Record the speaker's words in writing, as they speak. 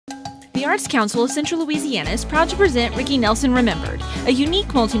The Arts Council of Central Louisiana is proud to present Ricky Nelson Remembered, a unique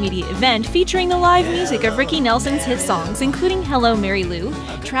multimedia event featuring the live music of Ricky Nelson's hit songs, including Hello, Mary Lou,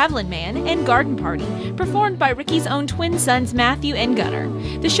 Travelin' Man, and Garden Party, performed by Ricky's own twin sons Matthew and Gunnar.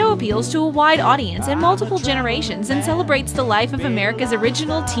 The show appeals to a wide audience and multiple generations and celebrates the life of America's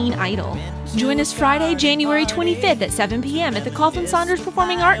original teen idol. Join us Friday, January 25th at 7 p.m. at the Coughlin Saunders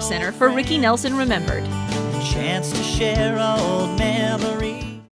Performing Arts Center for Ricky Nelson Remembered. Chance to share old memories.